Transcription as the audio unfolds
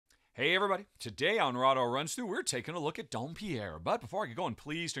Hey everybody, today on Rahdo Runs Through, we're taking a look at Dom Pierre. But before I get going,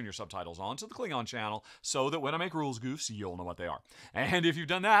 please turn your subtitles on to the Klingon channel so that when I make rules goofs, you'll know what they are. And if you've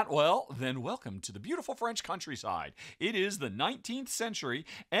done that, well, then welcome to the beautiful French countryside. It is the 19th century,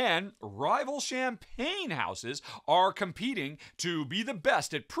 and rival champagne houses are competing to be the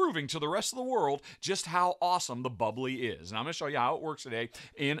best at proving to the rest of the world just how awesome the bubbly is. And I'm going to show you how it works today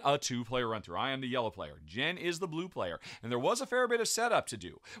in a two-player run-through. I am the yellow player. Jen is the blue player. And there was a fair bit of setup to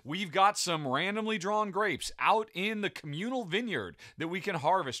do. We've got some randomly drawn grapes out in the communal vineyard that we can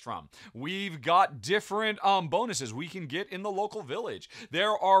harvest from. We've got different bonuses we can get in the local village.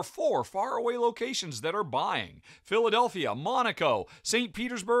 There are 4 faraway locations that are buying: Philadelphia, Monaco, St.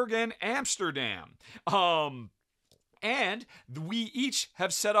 Petersburg, and Amsterdam. And we each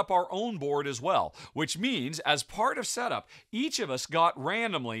have set up our own board as well, which means as part of setup, each of us got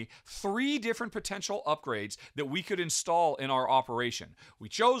randomly 3 different potential upgrades that we could install in our operation. We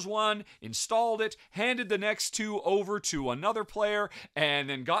chose one, installed it, handed the next 2 over to another player, and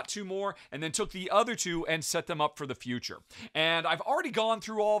then got 2 more, and then took the other 2 and set them up for the future. And I've already gone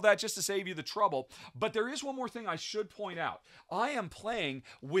through all that just to save you the trouble, but there is one more thing I should point out. I am playing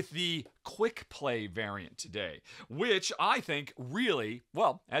with the quick play variant today, which I think really,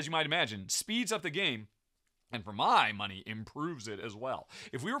 well, as you might imagine, speeds up the game. And for my money, improves it as well.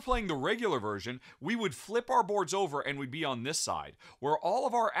 If we were playing the regular version, we would flip our boards over and we'd be on this side, where all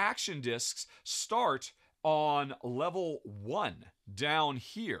of our action discs start on level 1 down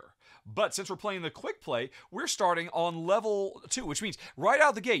here. But since we're playing the quick play, we're starting on level 2, which means right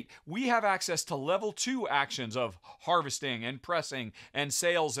out the gate, we have access to level 2 actions of harvesting and pressing and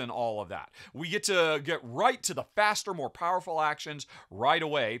sales and all of that. We get to get right to the faster, more powerful actions right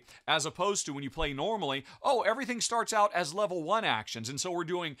away, as opposed to when you play normally, everything starts out as level 1 actions. And so we're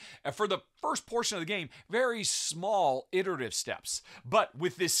doing, for the first portion of the game, very small iterative steps. But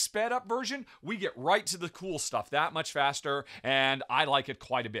with this sped up version, we get right to the cool stuff that much faster, and I like it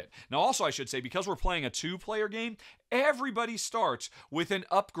quite a bit. Now, also, I should say, because we're playing a 2-player game, everybody starts with an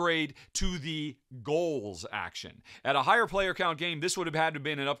upgrade to the goals action. At a higher player count game, this would have had to have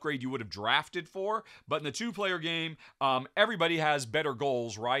been an upgrade you would have drafted for, but in the 2-player game, everybody has better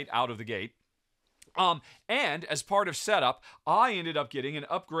goals right out of the gate. And as part of setup, I ended up getting an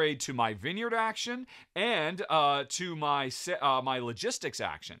upgrade to my vineyard action and to my logistics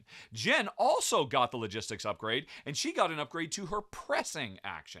action. Jen also got the logistics upgrade, and she got an upgrade to her pressing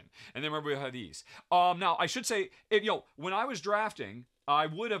action. And then remember we have these. Now, I should say, when I was drafting, I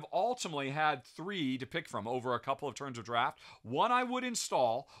would have ultimately had 3 to pick from over a couple of turns of draft. 1 I would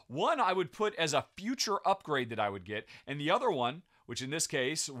install, 1 I would put as a future upgrade that I would get, and the other one, which in this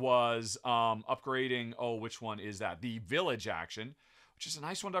case was upgrading, which one is that? The village action, which is a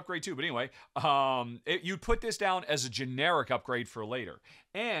nice one to upgrade too. But anyway, you'd put this down as a generic upgrade for later.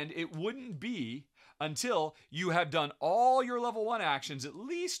 And it wouldn't be until you have done all your level 1 actions at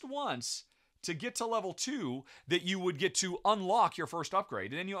least once to get to level 2 that you would get to unlock your first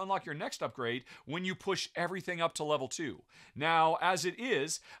upgrade. And then you unlock your next upgrade when you push everything up to level 2. Now, as it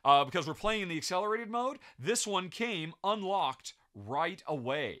is, because we're playing in the accelerated mode, this one came unlocked right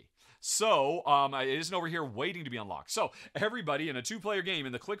away. So, it isn't over here waiting to be unlocked. So, everybody in a 2-player game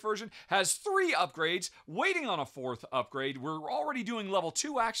in the quick version has 3 upgrades, waiting on a 4th upgrade. We're already doing level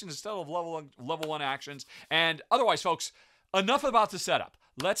 2 actions instead of level 1 actions. And otherwise, folks, enough about the setup.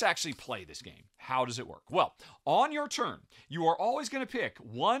 Let's actually play this game. How does it work? Well, on your turn, you are always going to pick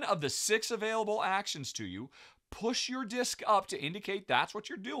one of the 6 available actions to you. Push your disc up to indicate that's what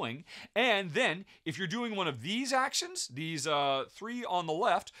you're doing. And then, if you're doing one of these actions, these 3 on the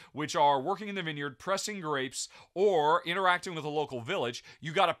left, which are working in the vineyard, pressing grapes, or interacting with a local village,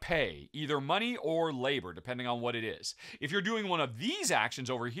 you got to pay either money or labor, depending on what it is. If you're doing one of these actions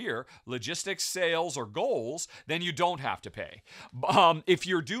over here, logistics, sales, or goals, then you don't have to pay. If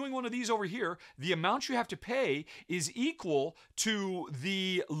you're doing one of these over here, the amount you have to pay is equal to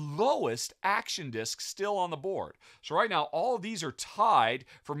the lowest action disc still on the board. So right now, all of these are tied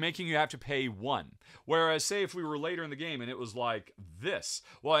for making you have to pay 1. Whereas, say, if we were later in the game and it was like this,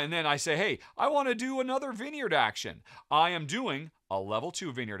 well, and then I say, hey, I want to do another vineyard action. I am doing a level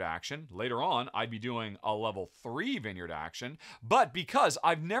 2 vineyard action. Later on, I'd be doing a level 3 vineyard action. But because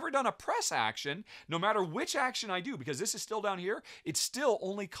I've never done a press action, no matter which action I do, because this is still down here, it still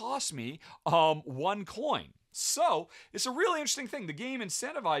only costs me 1 coin. So, it's a really interesting thing. The game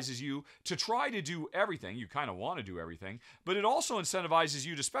incentivizes you to try to do everything. You kind of want to do everything, but it also incentivizes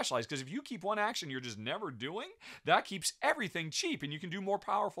you to specialize, because if you keep one action you're just never doing, that keeps everything cheap and you can do more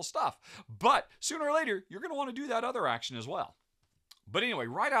powerful stuff. But sooner or later, you're going to want to do that other action as well. But anyway,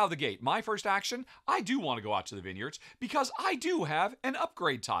 right out of the gate, my first action, I do want to go out to the vineyards because I do have an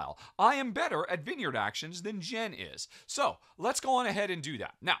upgrade tile. I am better at vineyard actions than Jen is. So let's go on ahead and do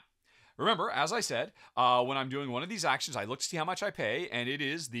that. Now, remember, as I said, when I'm doing one of these actions, I look to see how much I pay, and it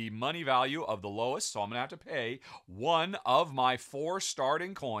is the money value of the lowest, so I'm going to have to pay one of my 4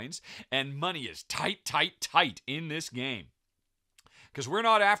 starting coins, and money is tight, tight, tight in this game. Because we're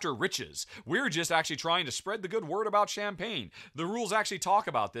not after riches. We're just actually trying to spread the good word about champagne. The rules actually talk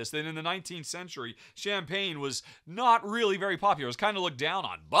about this, that in the 19th century, champagne was not really very popular. It was kind of looked down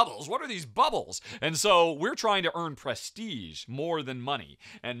on. Bubbles? What are these bubbles? And so we're trying to earn prestige more than money.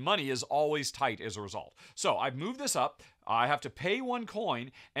 And money is always tight as a result. So I've moved this up. I have to pay 1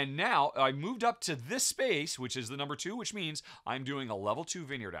 coin, and now I moved up to this space, which is the number 2, which means I'm doing a level 2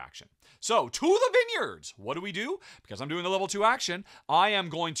 vineyard action. So, to the vineyards! What do we do? Because I'm doing a level 2 action, I am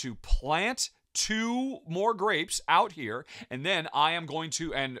going to plant 2 more grapes out here, and then I am going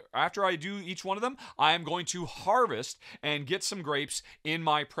to, and after I do each one of them, I am going to harvest and get some grapes in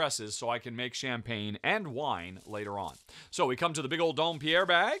my presses so I can make champagne and wine later on. So we come to the big old Dom Pierre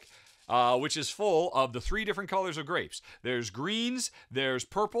bag, which is full of the 3 different colors of grapes. There's greens, there's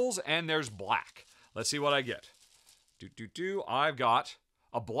purples, and there's black. Let's see what I get. I've got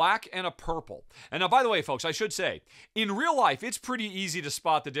a black and a purple. And now, by the way, folks, I should say, in real life, it's pretty easy to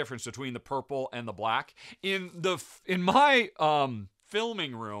spot the difference between the purple and the black. In my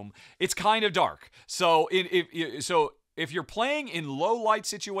filming room, it's kind of dark. So if you're playing in low light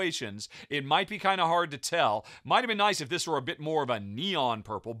situations, it might be kind of hard to tell. Might have been nice if this were a bit more of a neon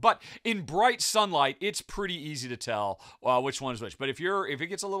purple, but in bright sunlight, it's pretty easy to tell which one is which. But if it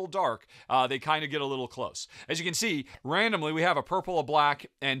gets a little dark, they kind of get a little close. As you can see, randomly we have a purple, a black,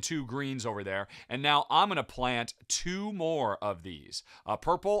 and 2 greens over there. And now I'm going to plant 2 more of these, a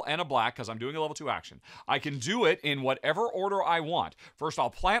purple and a black, because I'm doing a level 2 action. I can do it in whatever order I want. First, I'll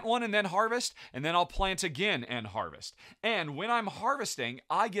plant one and then harvest, and then I'll plant again and harvest. And when I'm harvesting,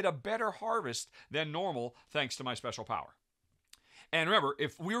 I get a better harvest than normal thanks to my special power. And remember,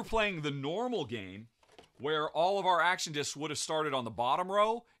 if we were playing the normal game, where all of our action discs would have started on the bottom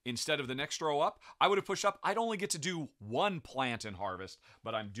row instead of the next row up, I would have pushed up. I'd only get to do 1 plant and harvest,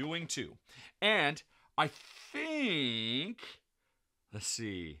 but I'm doing 2. And I think, let's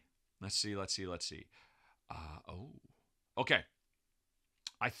see. Okay.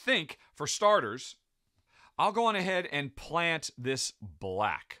 I think, for starters, I'll go on ahead and plant this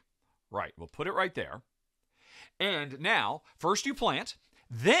black. Right, we'll put it right there. And now, first you plant,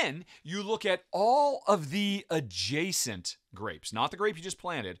 then you look at all of the adjacent grapes. Not the grape you just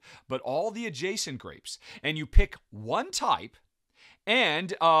planted, but all the adjacent grapes. And you pick 1 type,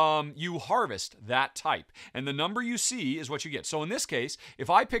 and you harvest that type. And the number you see is what you get. So in this case, if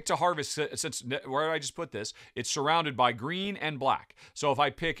I pick to harvest, since where I just put this, it's surrounded by green and black. So if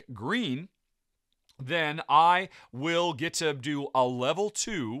I pick green, then I will get to do a level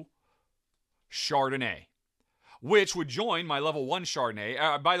 2 Chardonnay, which would join my level 1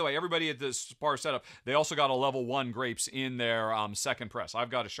 Chardonnay. By the way, everybody at this Spar setup, they also got a level 1 grapes in their second press.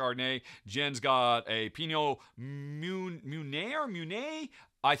 I've got a Chardonnay. Jen's got a Pinot Meunier?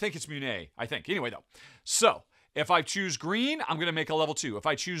 I think it's Meunier, I think. Anyway, though. So, if I choose green, I'm going to make a level 2. If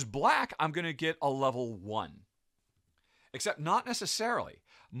I choose black, I'm going to get a level 1. Except not necessarily.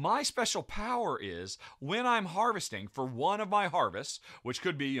 My special power is when I'm harvesting for one of my harvests, which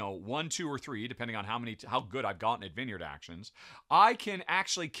could be 1, 2, or 3, depending on how good I've gotten at vineyard actions, I can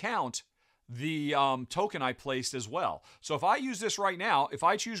actually count the token I placed as well. So if I use this right now, if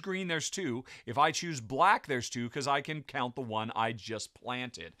I choose green, there's 2. If I choose black, there's 2, because I can count the one I just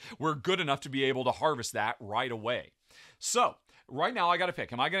planted. We're good enough to be able to harvest that right away. So right now I got to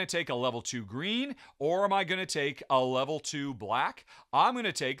pick. Am I going to take a level 2 green, or am I going to take a level 2 black? I'm going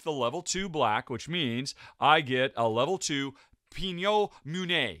to take the level 2 black, which means I get a level 2 Pinot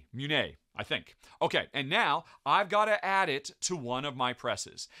Meunier, I think. Okay, and now I've got to add it to one of my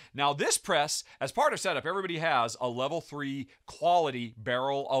presses. Now this press, as part of setup, everybody has a level 3 quality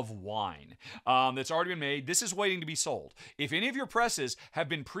barrel of wine that's already been made. This is waiting to be sold. If any of your presses have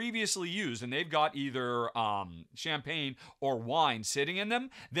been previously used and they've got either champagne or wine sitting in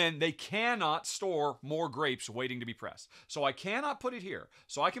them, then they cannot store more grapes waiting to be pressed. So I cannot put it here.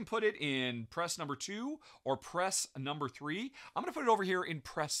 So I can put it in press number 2 or press number 3. I'm going to put it over here in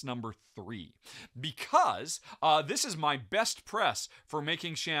press number 3. 3. Because this is my best press for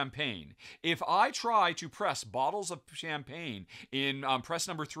making champagne. If I try to press bottles of champagne in press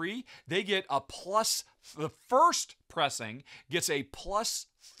number 3, they get a plus. The first pressing gets a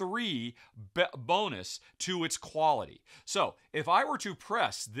 +3 bonus to its quality. So if I were to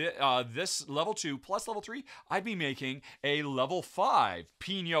press this level 2 plus level 3, I'd be making a level 5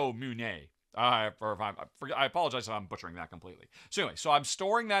 Pinot Meunier. I apologize if I'm butchering that completely. So anyway, I'm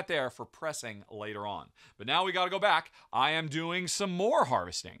storing that there for pressing later on. But now we got to go back. I am doing some more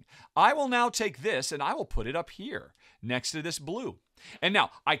harvesting. I will now take this and I will put it up here next to this blue. And now,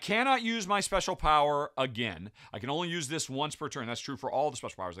 I cannot use my special power again. I can only use this once per turn. That's true for all the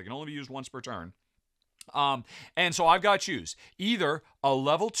special powers. They can only be used once per turn. And so I've got to choose either a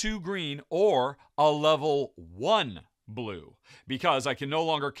level 2 green or a level 1 blue, because I can no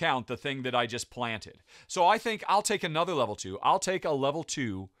longer count the thing that I just planted. So I think I'll take another level 2. I'll take a level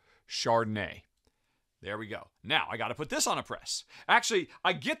 2 Chardonnay. There we go. Now, I got to put this on a press. Actually,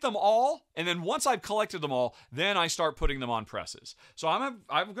 I get them all, and then once I've collected them all, then I start putting them on presses. So I'm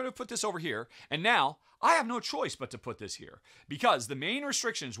going to put this over here, and now I have no choice but to put this here, because the main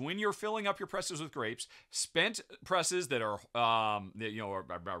restrictions when you're filling up your presses with grapes, spent presses that are, are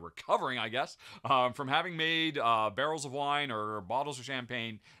recovering, I guess, from having made barrels of wine or bottles of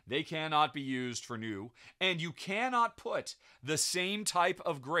champagne, they cannot be used for new, and you cannot put the same type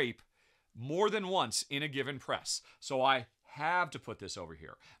of grape more than once in a given press. So I have to put this over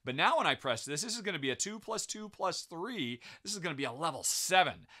here. But now when I press this is going to be a 2 + 2 + 3. This is going to be a level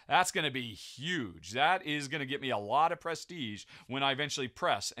 7. That's going to be huge. That is going to get me a lot of prestige when I eventually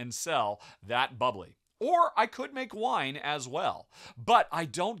press and sell that bubbly. Or I could make wine as well. But I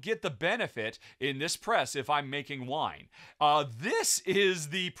don't get the benefit in this press if I'm making wine. This is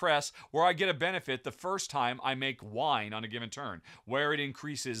the press where I get a benefit the first time I make wine on a given turn, where it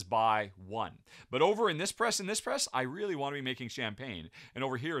increases by 1. But over in this press, I really want to be making champagne. And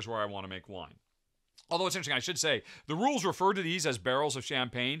over here is where I want to make wine. Although it's interesting, I should say, the rules refer to these as barrels of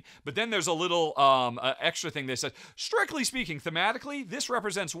champagne, but then there's a little extra thing that says, strictly speaking, thematically, this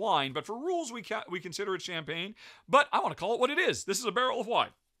represents wine, but for rules, we consider it champagne, but I want to call it what it is. This is a barrel of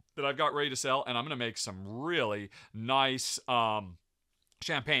wine that I've got ready to sell, and I'm going to make some really nice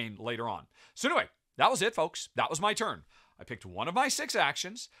champagne later on. So anyway, that was it, folks. That was my turn. I picked one of my 6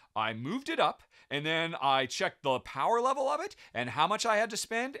 actions, I moved it up, and then I checked the power level of it and how much I had to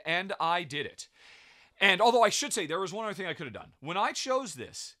spend, and I did it. And although I should say there was one other thing I could have done. When I chose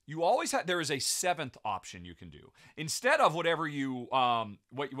this, you always have, there is a 7th option you can do. Instead of whatever you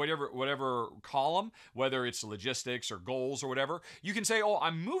whatever column, whether it's logistics or goals or whatever, you can say, "Oh,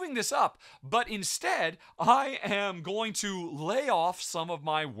 I'm moving this up, but instead I am going to lay off some of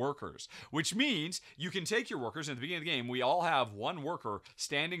my workers." Which means you can take your workers, and at the beginning of the game, we all have one worker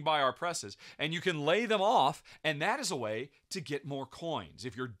standing by our presses, and you can lay them off, and that is a way to get more coins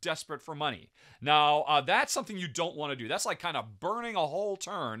if you're desperate for money. Now, that's something you don't want to do. That's like kind of burning a whole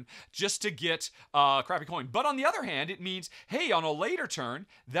turn just to get a crappy coin. But on the other hand, it means, hey, on a later turn,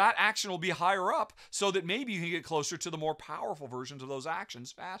 that action will be higher up so that maybe you can get closer to the more powerful versions of those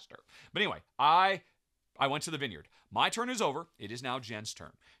actions faster. But anyway, I went to the vineyard. My turn is over. It is now Jen's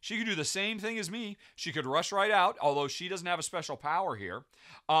turn. She could do the same thing as me. She could rush right out, although she doesn't have a special power here.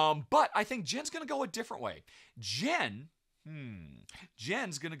 But I think Jen's going to go a different way. Jen's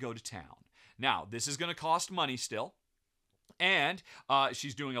going to go to town. Now, this is going to cost money still. And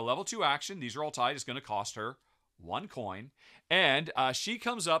she's doing a level 2 action. These are all tied. It's going to cost her 1 coin. And she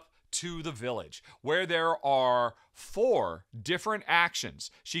comes up to the village where there are 4 different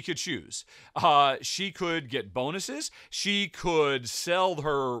actions she could choose. She could get bonuses. She could sell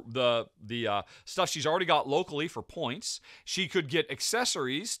the stuff she's already got locally for points. She could get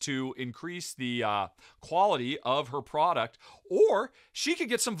accessories to increase the quality of her product, or she could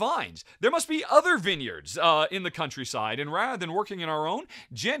get some vines. There must be other vineyards in the countryside, and rather than working in our own,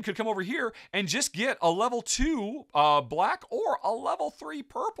 Jen could come over here and just get a level 2 black or a level 3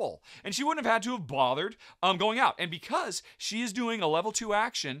 purple, and she wouldn't have had to have bothered going out. And because she is doing a level 2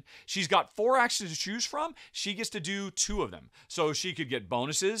 action, she's got 4 actions to choose from. She gets to do 2 of them. So she could get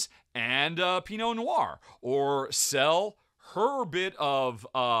bonuses and Pinot Noir, or sell her bit of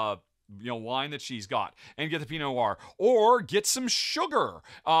wine that she's got and get the Pinot Noir, or get some sugar,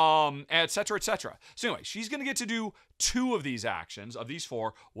 etc., etc. So anyway, she's going to get to do 2 of these actions. Of these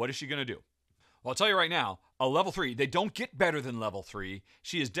 4, what is she going to do? Well, I'll tell you right now, a level 3, they don't get better than level 3.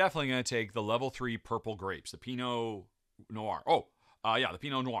 She is definitely going to take the level 3 purple grapes, the Pinot Noir. The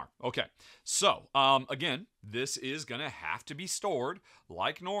Pinot Noir. Okay. So, again, this is going to have to be stored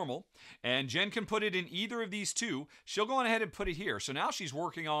like normal. And Jen can put it in either of these two. She'll go on ahead and put it here. So now she's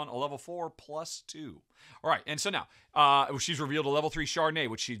working on a level 4 plus 2. All right, and so now she's revealed a level 3 Chardonnay,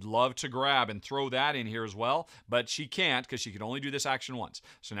 which she'd love to grab and throw that in here as well, but she can't because she can only do this action once.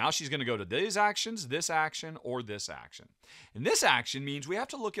 So now she's going to go to these actions, this action, or this action. And this action means we have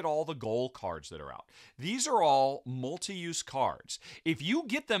to look at all the goal cards that are out. These are all multi-use cards. If you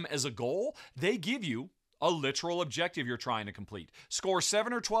get them as a goal, they give you a literal objective you're trying to complete. Score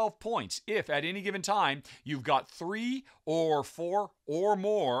 7 or 12 points if at any given time you've got 3 or 4 or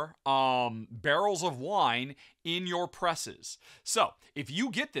more barrels of wine in your presses. So if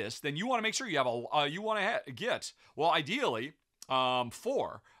you get this, then you want to make sure you have get, well, ideally,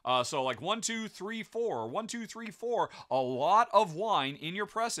 4. So like 1, 2, 3, 4, or 1, 2, 3, 4, a lot of wine in your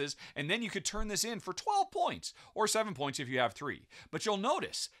presses, and then you could turn this in for 12 points, or 7 points if you have 3. But you'll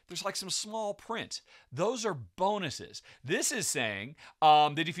notice there's like some small print. Those are bonuses. This is saying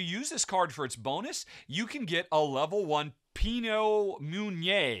that if you use this card for its bonus, you can get a level 1 Pinot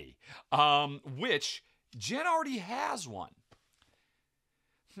Meunier, which Jen already has one.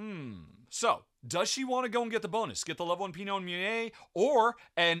 So, does she want to go and get the bonus? Get the level 1 Pinot Meunier, or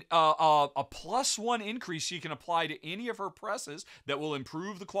a plus 1 increase she can apply to any of her presses that will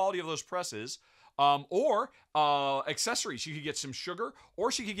improve the quality of those presses, or accessories. She could get some sugar,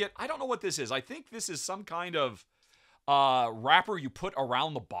 or she could get, I don't know what this is. I think this is some kind of wrapper you put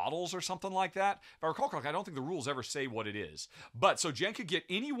around the bottles or something like that. If I recall correctly, I don't think the rules ever say what it is. But so Jen could get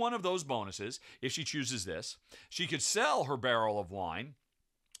any one of those bonuses if she chooses this. She could sell her barrel of wine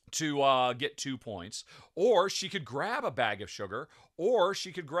to get 2 points, or she could grab a bag of sugar, or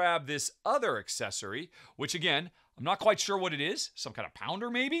she could grab this other accessory, which again, I'm not quite sure what it is, some kind of pounder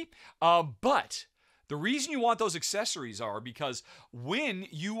maybe, but the reason you want those accessories are because when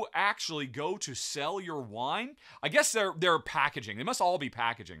you actually go to sell your wine, I guess they're packaging. They must all be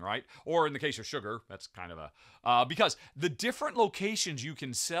packaging, right? Or in the case of sugar, that's kind of because the different locations you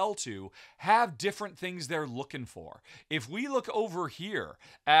can sell to have different things they're looking for. If we look over here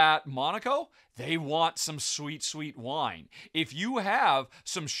at Monaco, they want some sweet, sweet wine. If you have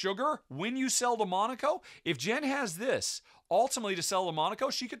some sugar when you sell to Monaco, if Jen has this, ultimately, to sell to Monaco,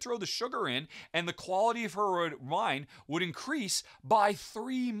 she could throw the sugar in, and the quality of her wine would increase by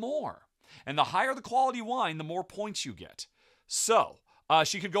 3 more. And the higher the quality wine, the more points you get. So,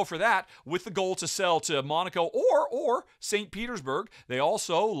 she could go for that with the goal to sell to Monaco or St. Petersburg. They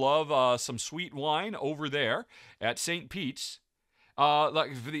also love some sweet wine over there at St. Pete's.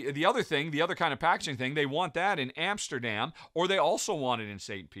 Like the other thing, the other kind of packaging thing, they want that in Amsterdam, or they also want it in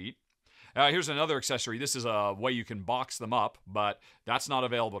St. Pete. Here's another accessory. This is a way you can box them up, but that's not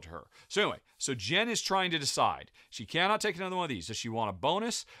available to her. So anyway, so Jen is trying to decide. She cannot take another one of these. Does she want a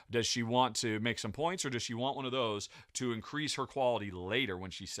bonus? Does she want to make some points? Or does she want one of those to increase her quality later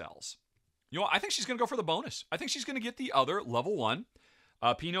when she sells? You know what? I think she's going to go for the bonus. I think she's going to get the other level 1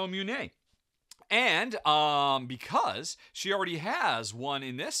 Pinot Meunier. And because she already has one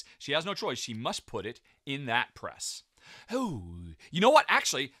in this, she has no choice. She must put it in that press. Oh, you know what?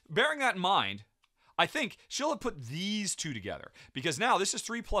 Actually, bearing that in mind, I think she'll have put these two together, because now this is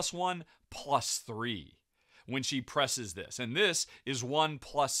 3 plus 1 plus 3 when she presses this, and this is 1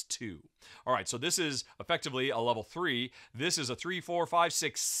 plus 2. All right, so this is effectively a level 3. This is a 3, 4, 5,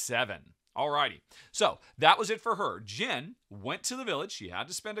 6, 7. Alrighty, so that was it for her. Jen went to the village. She had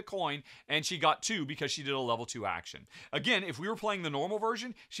to spend a coin, and she got 2 because she did a level 2 action. Again, if we were playing the normal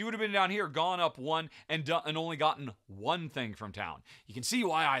version, she would have been down here, gone up 1, and only gotten 1 thing from town. You can see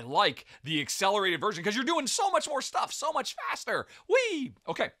why I like the accelerated version, because you're doing so much more stuff, so much faster. Whee!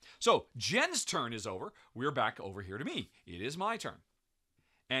 Okay, so Jen's turn is over. We're back over here to me. It is my turn.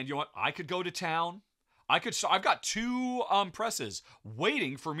 And you know what? I could go to town. I've got 2 presses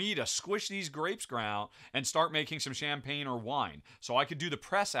waiting for me to squish these grapes ground and start making some champagne or wine. So I could do the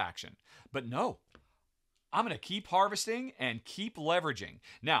press action. But no, I'm going to keep harvesting and keep leveraging.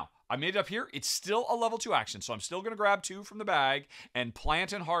 Now, I made it up here. It's still a level 2 action. So I'm still going to grab 2 from the bag and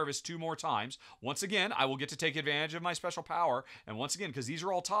plant and harvest 2 more times. Once again, I will get to take advantage of my special power. And once again, because these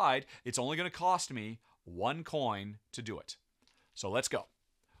are all tied, it's only going to cost me 1 coin to do it. So let's go.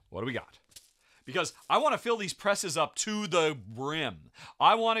 What do we got? Because I want to fill these presses up to the brim.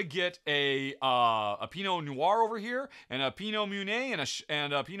 I want to get a Pinot Noir over here, and a Pinot Meunier,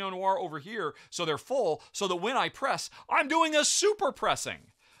 and a Pinot Noir over here, so they're full, so that when I press, I'm doing a super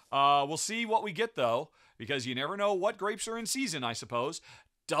pressing. We'll see what we get, though, because you never know what grapes are in season, I suppose.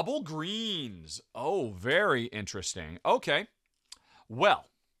 Double greens. Oh, very interesting. Okay. Well.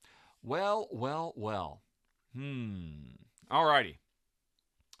 Alrighty.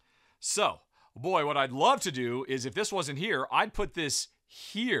 So, boy, what I'd love to do is if this wasn't here, I'd put this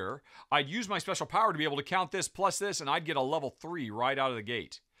here. I'd use my special power to be able to count this plus this, and I'd get a level 3 right out of the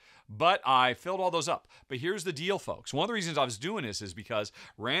gate. But I filled all those up. But here's the deal, folks. One of the reasons I was doing this is because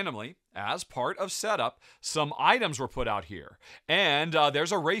randomly, as part of setup, some items were put out here. And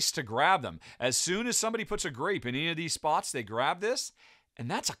there's a race to grab them. As soon as somebody puts a grape in any of these spots, they grab this.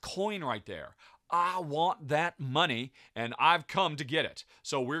 And that's a coin right there. I want that money, and I've come to get it.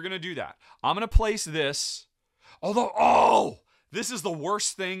 So we're going to do that. I'm going to place this. Although, this is the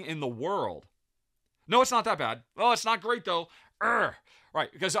worst thing in the world. No, it's not that bad. Oh, it's not great, though. Urgh. Right,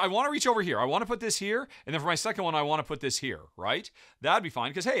 because I want to reach over here. I want to put this here, and then for my second one, I want to put this here, right? That'd be fine,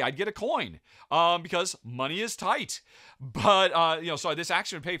 because, hey, I'd get a coin, because money is tight. But, so this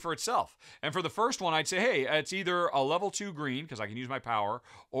action would pay for itself. And for the first one, I'd say, hey, it's either a level 2 green, because I can use my power,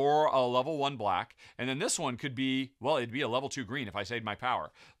 or a level 1 black. And then this one could be, well, it'd be a level 2 green if I saved my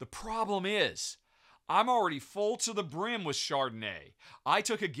power. The problem is, I'm already full to the brim with Chardonnay. I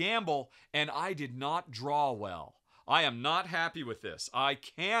took a gamble, and I did not draw well. I am not happy with this. I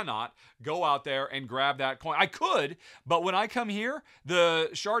cannot go out there and grab that coin. I could, but when I come here, the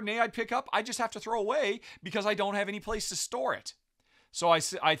Chardonnay I'd pick up, I just have to throw away because I don't have any place to store it. So I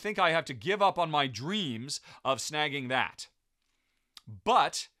think I have to give up on my dreams of snagging that.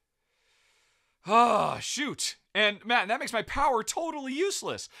 But, shoot. And, man, that makes my power totally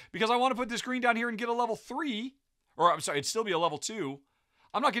useless because I want to put this green down here and get a level 3. Or, I'm sorry, it'd still be a level 2.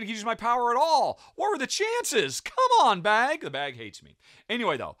 I'm not going to use my power at all. What were the chances? Come on, bag. The bag hates me.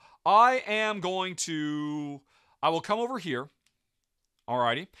 Anyway, though, I will come over here.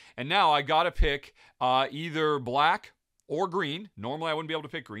 Alrighty. And now I got to pick either black or green. Normally, I wouldn't be able to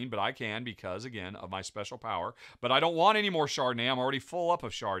pick green, but I can because, again, of my special power. But I don't want any more Chardonnay. I'm already full up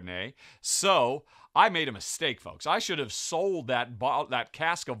of Chardonnay. So I made a mistake, folks. I should have sold that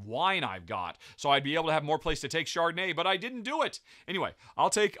cask of wine I've got so I'd be able to have more place to take Chardonnay, but I didn't do it. Anyway, I'll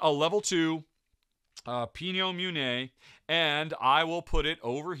take a level 2 Pinot Meunier, and I will put it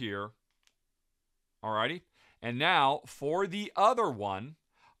over here. Alrighty. And now, for the other one,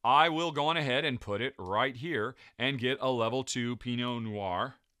 I will go on ahead and put it right here and get a level 2 Pinot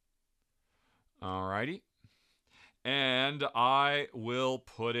Noir. Alrighty. And I will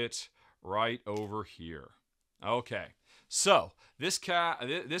put it right over here. Okay. So, this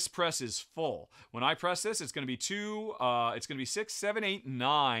press is full. When I press this, it's going to be it's going to be 6, 7, 8,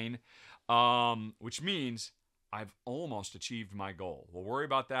 9, which means I've almost achieved my goal. We'll worry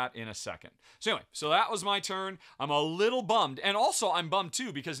about that in a second. So anyway, that was my turn. I'm a little bummed. And also I'm bummed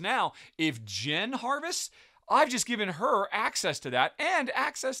too because now if Jen harvests, I've just given her access to that and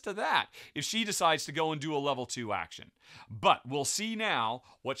access to that if she decides to go and do a level 2 action. But we'll see now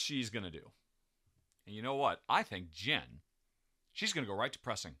what she's going to do. And you know what? I think Jen, she's going to go right to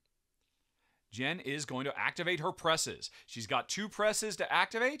pressing. Jen is going to activate her presses. She's got 2 presses to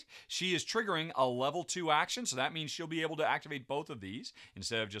activate. She is triggering a level 2 action, so that means she'll be able to activate both of these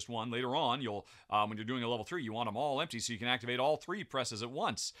instead of just one. Later on, you'll when you're doing a level 3, you want them all empty so you can activate all 3 presses at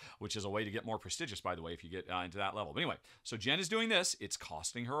once, which is a way to get more prestigious, by the way, if you get into that level. But anyway, so Jen is doing this. It's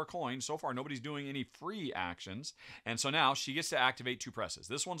costing her a coin. So far, nobody's doing any free actions, and so now she gets to activate 2 presses.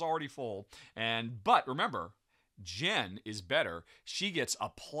 This one's already full, but remember, Jen is better. She gets a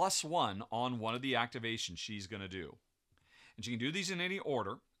 +1 on one of the activations she's going to do. And she can do these in any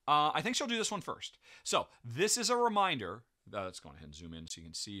order. I think she'll do this one first. So this is a reminder. Let's go ahead and zoom in so you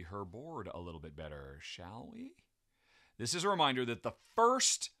can see her board a little bit better, shall we? This is a reminder that the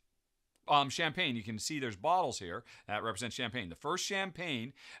first champagne, you can see there's bottles here that represent champagne. The first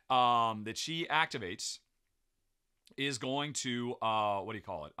champagne that she activates is going to,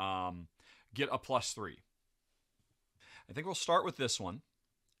 get a +3. I think we'll start with this one,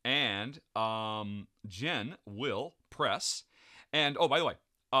 and Jen will press. And, oh, by the way,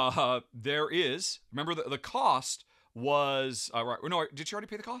 there is, remember the cost was, right, no, did she already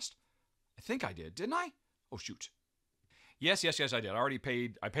pay the cost? I think I did, didn't I? Oh, shoot. Yes, I did.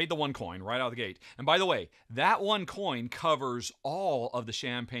 I paid the 1 coin right out of the gate. And by the way, that 1 coin covers all of the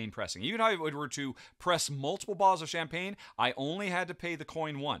champagne pressing. Even if I were to press multiple bottles of champagne, I only had to pay the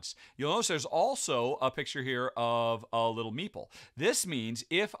coin once. You'll notice there's also a picture here of a little meeple. This means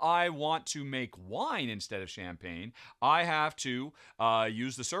if I want to make wine instead of champagne, I have to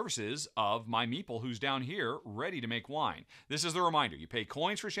use the services of my meeple who's down here ready to make wine. This is the reminder. You pay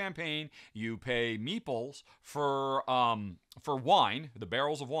coins for champagne, you pay meeples for for wine, the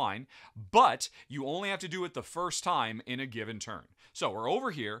barrels of wine, but you only have to do it the first time in a given turn. So we're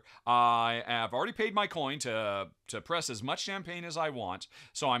over here. I have already paid my coin to press as much champagne as I want.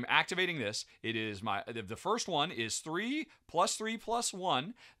 So I'm activating this. It is the first one is 3 plus 3 plus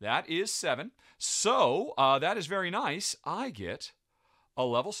 1. That is 7. So that is very nice. I get a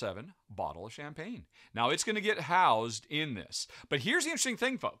level 7 bottle of champagne. Now, it's going to get housed in this. But here's the interesting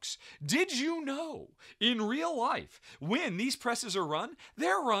thing, folks. Did you know, in real life, when these presses are run,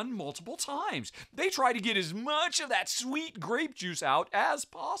 they're run multiple times. They try to get as much of that sweet grape juice out as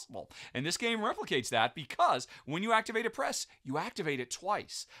possible. And this game replicates that because when you activate a press, you activate it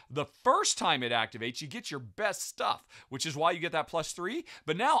twice. The first time it activates, you get your best stuff, which is why you get that +3.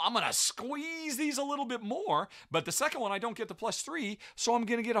 But now I'm going to squeeze these a little bit more. But the second one, I don't get the +3, so I'm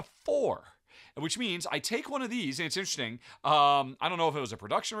going to get a 4. Which means I take one of these, and it's interesting. I don't know if it was a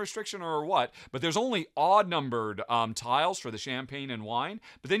production restriction or what, but there's only odd-numbered tiles for the champagne and wine.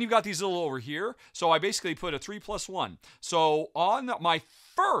 But then you've got these little over here. So I basically put a 3 plus 1. So on my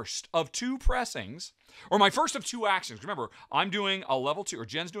first of 2 pressings, or my first of 2 actions. Remember, I'm doing a level 2, or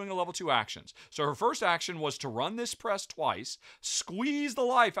Jen's doing a level 2 actions. So her first action was to run this press twice, squeeze the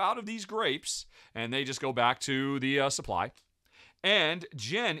life out of these grapes, and they just go back to the supply. And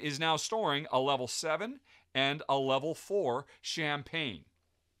Jen is now storing a level 7 and a level 4 champagne.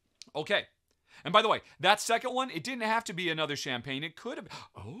 Okay. And by the way, that second one, it didn't have to be another champagne. It could have,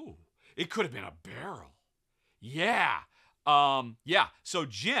 it could have been a barrel. Yeah. So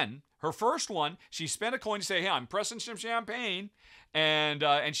Jen, her first one, she spent a coin to say, hey, I'm pressing some champagne.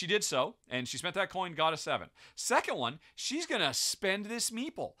 And she did so, and she spent that coin, got a 7. Second one, she's going to spend this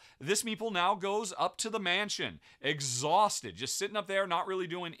meeple. This meeple now goes up to the mansion, exhausted, just sitting up there, not really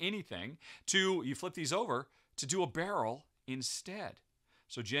doing anything, you flip these over, to do a barrel instead.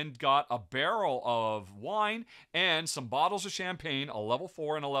 So Jen got a barrel of wine and some bottles of champagne, a level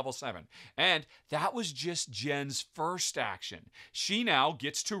 4 and a level 7. And that was just Jen's first action. She now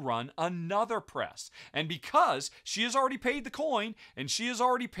gets to run another press. And because she has already paid the coin and she has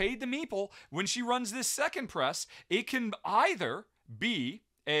already paid the meeple, when she runs this second press, it can either be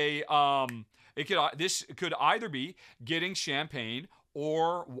this could either be getting champagne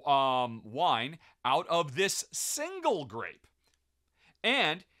or wine out of this single grape.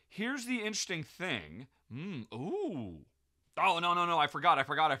 And here's the interesting thing. Oh, no, I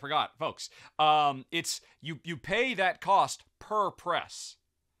forgot, folks. It's you pay that cost per press.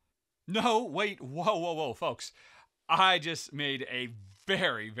 No, wait, whoa, folks. I just made a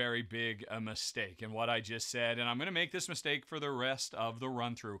very, very big mistake in what I just said, and I'm going to make this mistake for the rest of the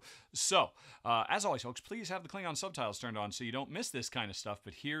run-through. So, as always, folks, please have the Klingon subtitles turned on so you don't miss this kind of stuff,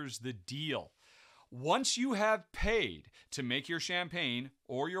 but here's the deal. Once you have paid to make your champagne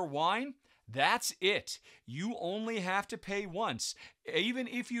or your wine, that's it. You only have to pay once, even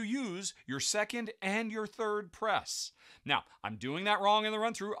if you use your second and your third press. Now, I'm doing that wrong in the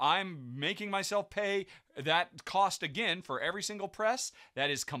run-through. I'm making myself pay that cost again for every single press. That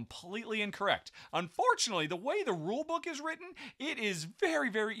is completely incorrect. Unfortunately, the way the rule book is written, it is very,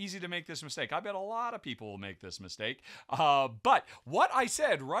 very easy to make this mistake. I bet a lot of people will make this mistake. But what I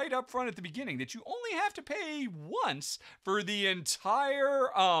said right up front at the beginning, that you only have to pay once for the entire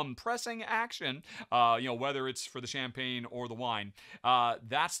pressing action, whether it's for the champagne or the wine,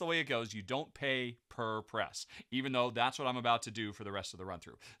 that's the way it goes. You don't pay per press, even though that's what I'm about to do for the rest of the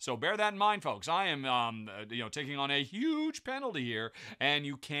run-through. So bear that in mind, folks. I am taking on a huge penalty here, and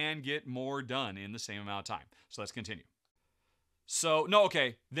you can get more done in the same amount of time. So let's continue. So,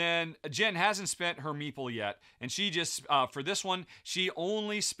 then Jen hasn't spent her meeple yet, and she just, for this one, she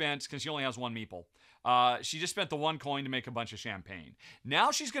only spent, because she only has one meeple, she just spent the 1 coin to make a bunch of champagne.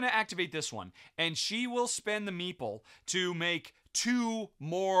 Now she's going to activate this one, and she will spend the meeple to make 2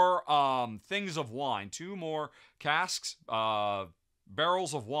 more things of wine, 2 more casks,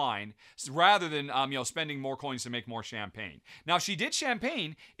 barrels of wine, rather than spending more coins to make more champagne. Now, if she did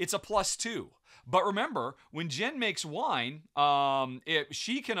champagne, it's a +2. But remember, when Jen makes wine,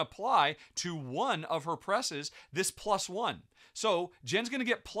 she can apply to one of her presses this +1. So Jen's going to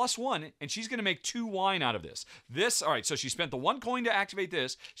get +1, and she's going to make 2 wine out of this. All right, so she spent the 1 coin to activate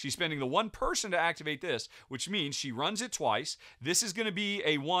this. She's spending the 1 person to activate this, which means she runs it twice. This is going to be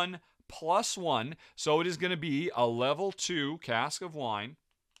a 1 + 1, so it is going to be a level 2 cask of wine,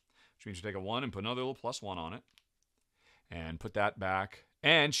 which means you take a 1 and put another little +1 on it, and put that back.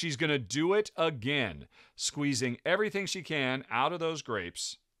 And she's going to do it again, squeezing everything she can out of those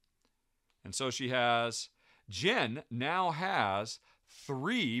grapes. And so Jen now has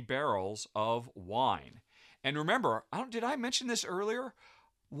 3 barrels of wine. And remember, did I mention this earlier?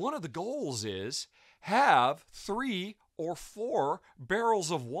 One of the goals is have 3 or 4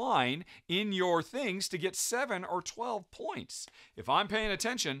 barrels of wine in your things to get 7 or 12 points. If I'm paying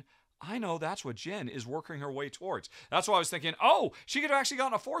attention, I know that's what Jen is working her way towards. That's why I was thinking, oh, she could have actually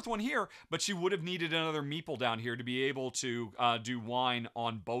gotten a 4th one here, but she would have needed another meeple down here to be able to do wine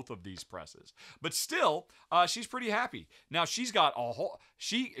on both of these presses. But still, she's pretty happy. Now she's got a whole.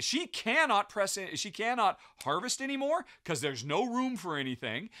 She cannot press in. She cannot harvest anymore because there's no room for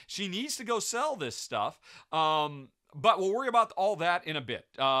anything. She needs to go sell this stuff. But we'll worry about all that in a bit.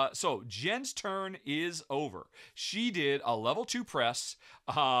 So Jen's turn is over. She did a level 2 press.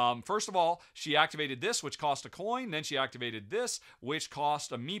 First of all, she activated this, which cost a coin. Then she activated this, which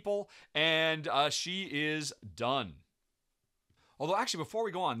cost a meeple. And she is done. Although, actually, before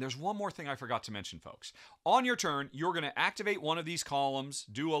we go on, there's one more thing I forgot to mention, folks. On your turn, you're going to activate one of these columns,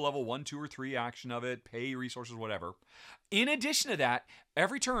 do a level 1, 2, or 3 action of it, pay resources, whatever. In addition to that,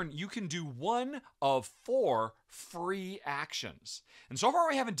 every turn, you can do one of 4 free actions. And so far,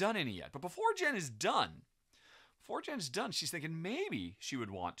 we haven't done any yet. But before Jen is done, she's thinking maybe she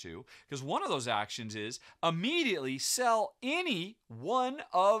would want to, because one of those actions is immediately sell any one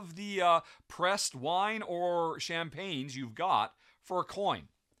of the pressed wine or champagnes you've got for a coin.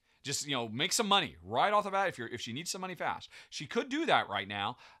 Just, make some money right off the bat if she needs some money fast. She could do that right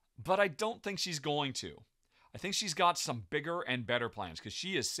now, but I don't think she's going to. I think she's got some bigger and better plans because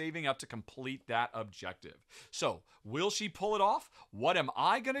she is saving up to complete that objective. So, will she pull it off? What am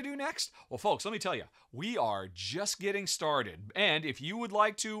I going to do next? Well, folks, let me tell you, we are just getting started. And if you would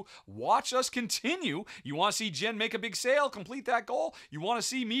like to watch us continue, you want to see Jen make a big sale, complete that goal, you want to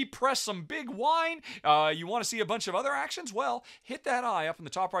see me press some big wine, you want to see a bunch of other actions, well, hit that eye up in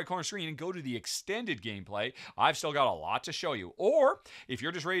the top right corner screen and go to the extended gameplay. I've still got a lot to show you. Or, if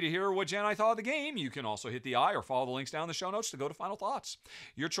you're just ready to hear what Jen and I thought of the game, you can also hit the eye or follow the links down in the show notes to go to final thoughts.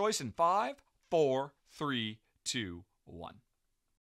 Your choice in 5, 4, 3, 2, 1.